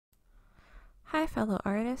Hi fellow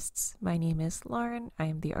artists, my name is Lauren. I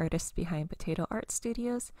am the artist behind Potato Art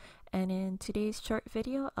Studios, and in today's short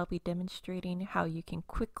video I'll be demonstrating how you can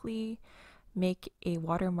quickly make a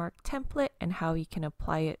watermark template and how you can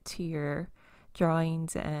apply it to your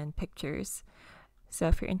drawings and pictures. So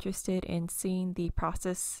if you're interested in seeing the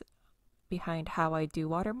process behind how I do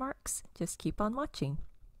watermarks, just keep on watching.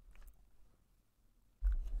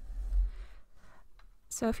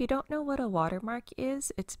 So if you don't know what a watermark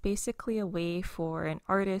is, it's basically a way for an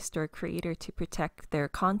artist or creator to protect their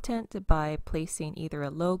content by placing either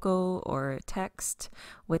a logo or a text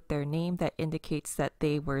with their name that indicates that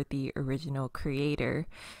they were the original creator.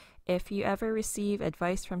 If you ever receive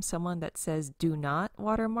advice from someone that says do not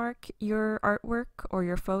watermark your artwork or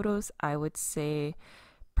your photos, I would say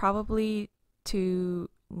probably to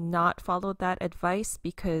not follow that advice,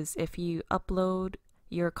 because if you upload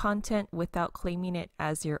your content without claiming it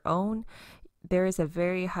as your own, there is a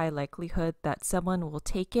very high likelihood that someone will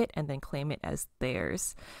take it and then claim it as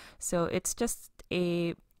theirs. So it's just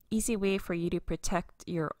a easy way for you to protect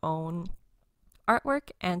your own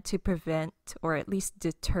artwork and to prevent or at least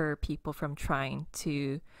deter people from trying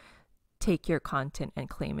to take your content and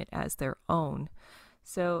claim it as their own.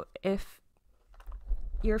 So if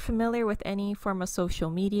you're familiar with any form of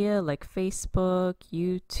social media like Facebook,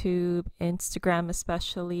 YouTube, Instagram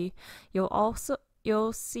especially,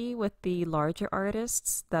 you'll see with the larger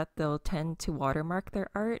artists that they'll tend to watermark their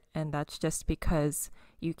art, and that's just because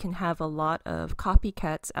you can have a lot of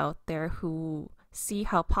copycats out there who see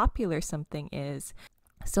how popular something is.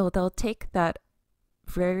 So they'll take that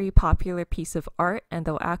very popular piece of art and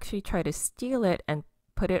they'll actually try to steal it and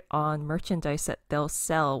put it on merchandise that they'll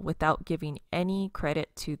sell without giving any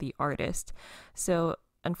credit to the artist. So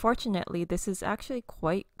unfortunately, this is actually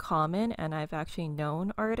quite common, and I've actually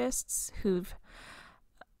known artists who've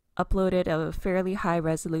uploaded a fairly high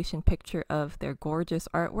resolution picture of their gorgeous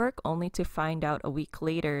artwork only to find out a week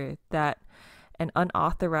later that an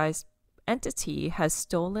unauthorized entity has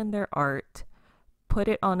stolen their art, put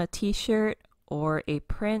it on a t-shirt or a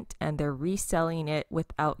print, and they're reselling it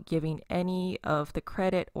without giving any of the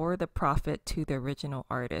credit or the profit to the original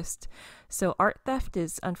artist. So art theft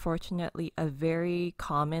is unfortunately a very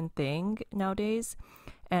common thing nowadays,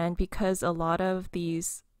 and because a lot of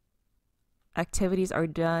these activities are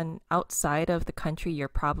done outside of the country you're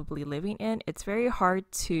probably living in, it's very hard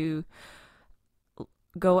to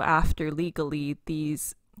go after legally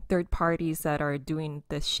these third parties that are doing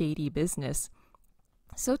this shady business.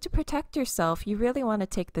 So to protect yourself, you really want to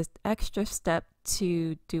take this extra step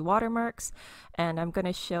to do watermarks, and I'm going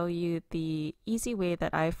to show you the easy way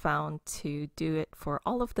that I found to do it for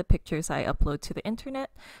all of the pictures I upload to the internet.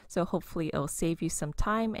 So hopefully it'll save you some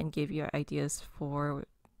time and give you ideas for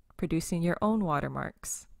producing your own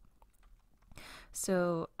watermarks.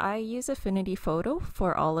 So I use Affinity Photo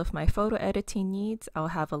for all of my photo editing needs. I'll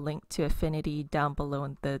have a link to Affinity down below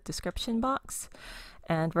in the description box.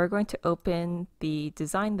 And we're going to open the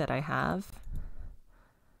design that I have.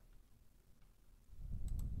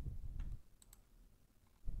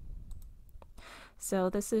 So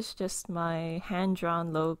this is just my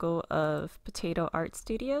hand-drawn logo of Potato Art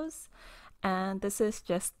Studios, and this is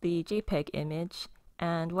just the JPEG image.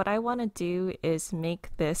 And what I want to do is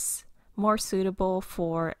make this more suitable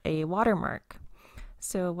for a watermark.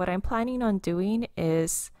 So what I'm planning on doing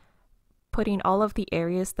is putting all of the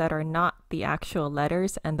areas that are not the actual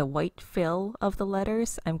letters and the white fill of the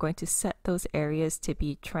letters, I'm going to set those areas to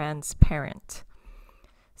be transparent.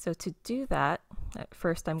 So to do that,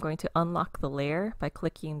 first I'm going to unlock the layer by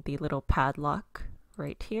clicking the little padlock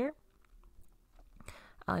right here.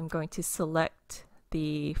 I'm going to select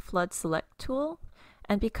the flood select tool,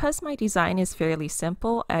 and because my design is fairly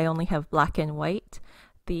simple, I only have black and white,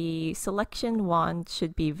 the selection wand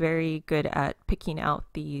should be very good at picking out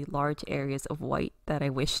the large areas of white that I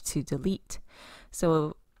wish to delete.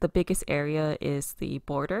 So the biggest area is the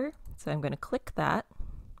border, so I'm going to click that.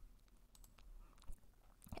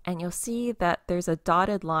 And you'll see that there's a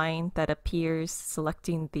dotted line that appears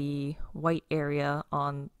selecting the white area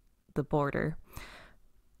on the border.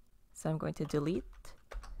 So I'm going to delete.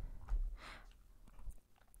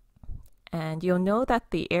 And you'll know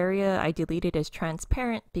that the area I deleted is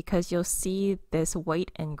transparent because you'll see this white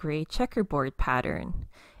and gray checkerboard pattern.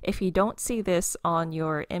 If you don't see this on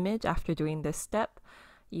your image after doing this step,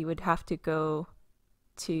 you would have to go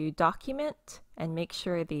to Document and make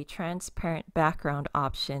sure the transparent background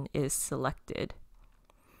option is selected.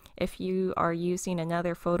 If you are using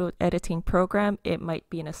another photo editing program, it might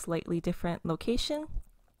be in a slightly different location,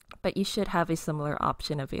 but you should have a similar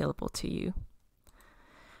option available to you.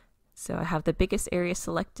 So I have the biggest area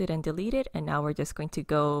selected and deleted, and now we're just going to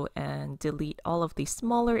go and delete all of these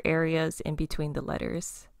smaller areas in between the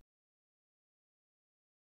letters.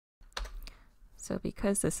 So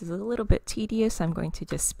because this is a little bit tedious, I'm going to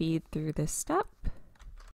just speed through this step.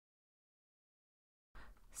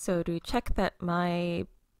 So to check that my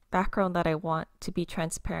background that I want to be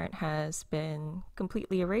transparent has been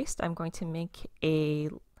completely erased, I'm going to make a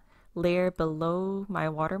layer below my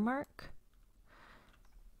watermark.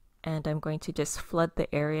 And I'm going to just flood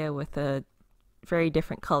the area with a very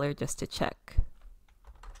different color just to check.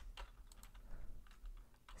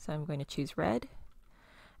 So I'm going to choose red.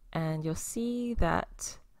 And you'll see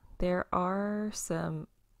that there are some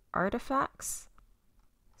artifacts.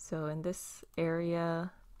 So in this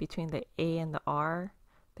area between the A and the R,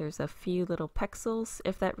 there's a few little pixels.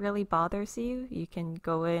 If that really bothers you, you can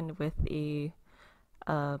go in with a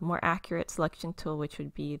more accurate selection tool, which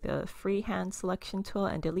would be the freehand selection tool,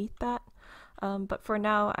 and delete that. But for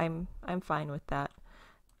now, I'm fine with that.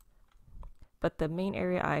 But the main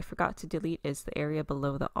area I forgot to delete is the area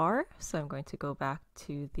below the R. So I'm going to go back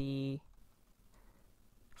to the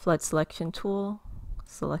flood selection tool,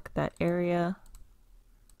 select that area,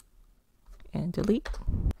 and delete.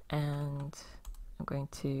 And I'm going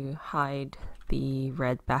to hide the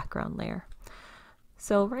red background layer.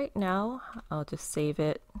 So right now, I'll just save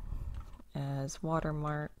it as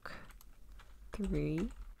watermark 3.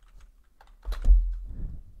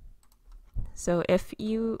 So if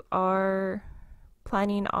you are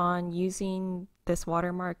planning on using this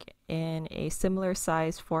watermark in a similar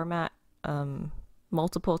size format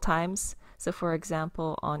multiple times, so for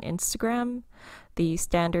example on Instagram, the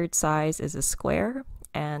standard size is a square,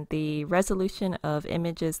 and the resolution of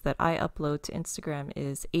images that I upload to Instagram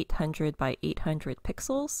is 800 by 800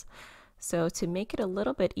 pixels. So to make it a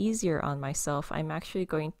little bit easier on myself, I'm actually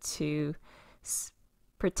going to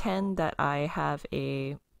pretend that I have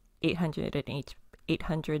a 800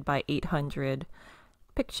 by 800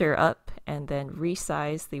 picture up, and then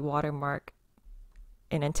resize the watermark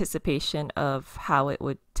in anticipation of how it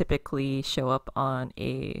would typically show up on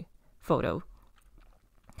a photo.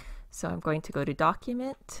 So I'm going to go to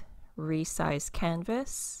Document, Resize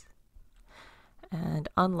Canvas, and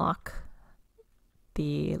unlock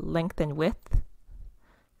the length and width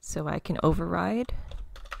so I can override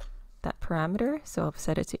that parameter. So I'll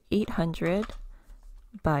set it to 800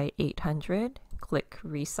 by 800, click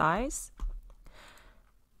Resize.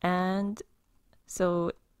 And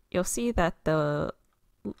so you'll see that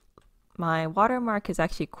my watermark is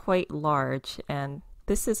actually quite large, and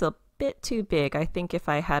this is a bit too big. I think if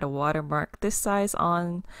I had a watermark this size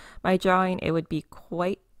on my drawing, it would be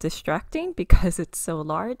quite distracting because it's so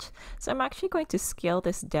large. So I'm actually going to scale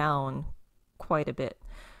this down quite a bit.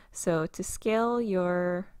 So to scale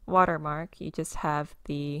your watermark, you just have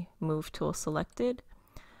the Move tool selected,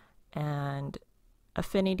 and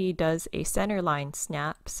Affinity does a center line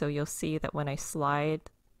snap, so you'll see that when I slide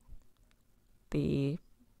the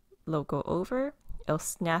logo over, it'll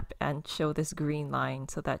snap and show this green line.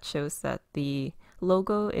 So that shows that the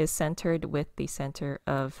logo is centered with the center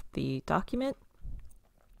of the document.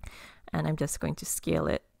 And I'm just going to scale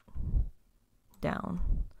it down,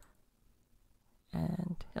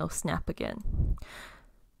 and it'll snap again.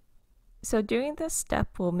 So doing this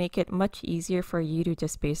step will make it much easier for you to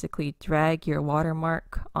just basically drag your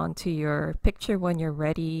watermark onto your picture when you're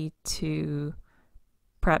ready to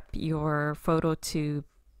prep your photo to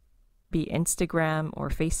be Instagram or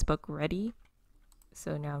Facebook ready.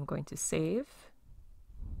 So now I'm going to save,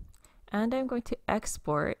 and I'm going to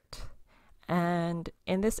export. And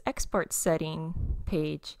in this export setting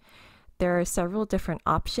page, there are several different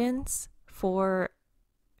options. For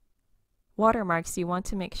watermarks, you want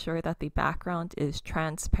to make sure that the background is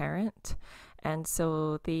transparent, and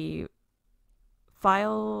so the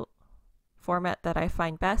file format that I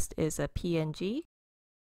find best is a PNG.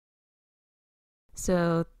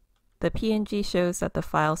 So the PNG shows that the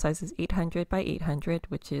file size is 800 by 800,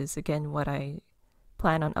 which is again what I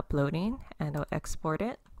plan on uploading, and I'll export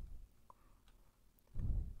it.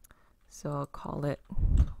 So I'll call it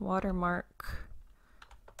watermark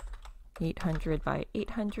 800 by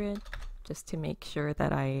 800, just to make sure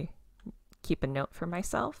that I keep a note for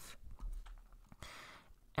myself.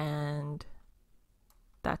 And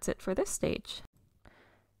that's it for this stage.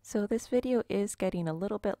 So this video is getting a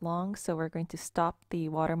little bit long, so we're going to stop the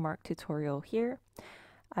watermark tutorial here.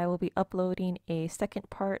 I will be uploading a second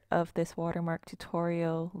part of this watermark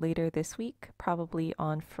tutorial later this week, probably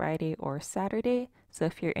on Friday or Saturday. So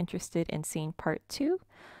if you're interested in seeing part 2,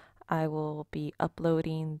 I will be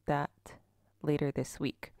uploading that later this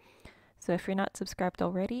week. So if you're not subscribed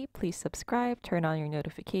already, please subscribe, turn on your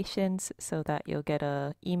notifications so that you'll get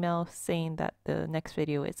an email saying that the next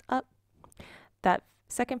video is up. That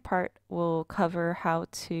second part will cover how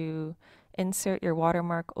to insert your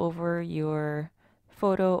watermark over your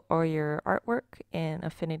photo or your artwork in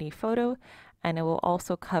Affinity Photo, and it will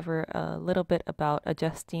also cover a little bit about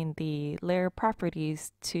adjusting the layer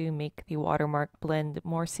properties to make the watermark blend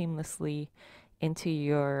more seamlessly into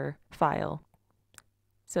your file.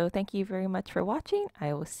 So thank you very much for watching.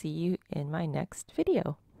 I will see you in my next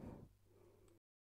video.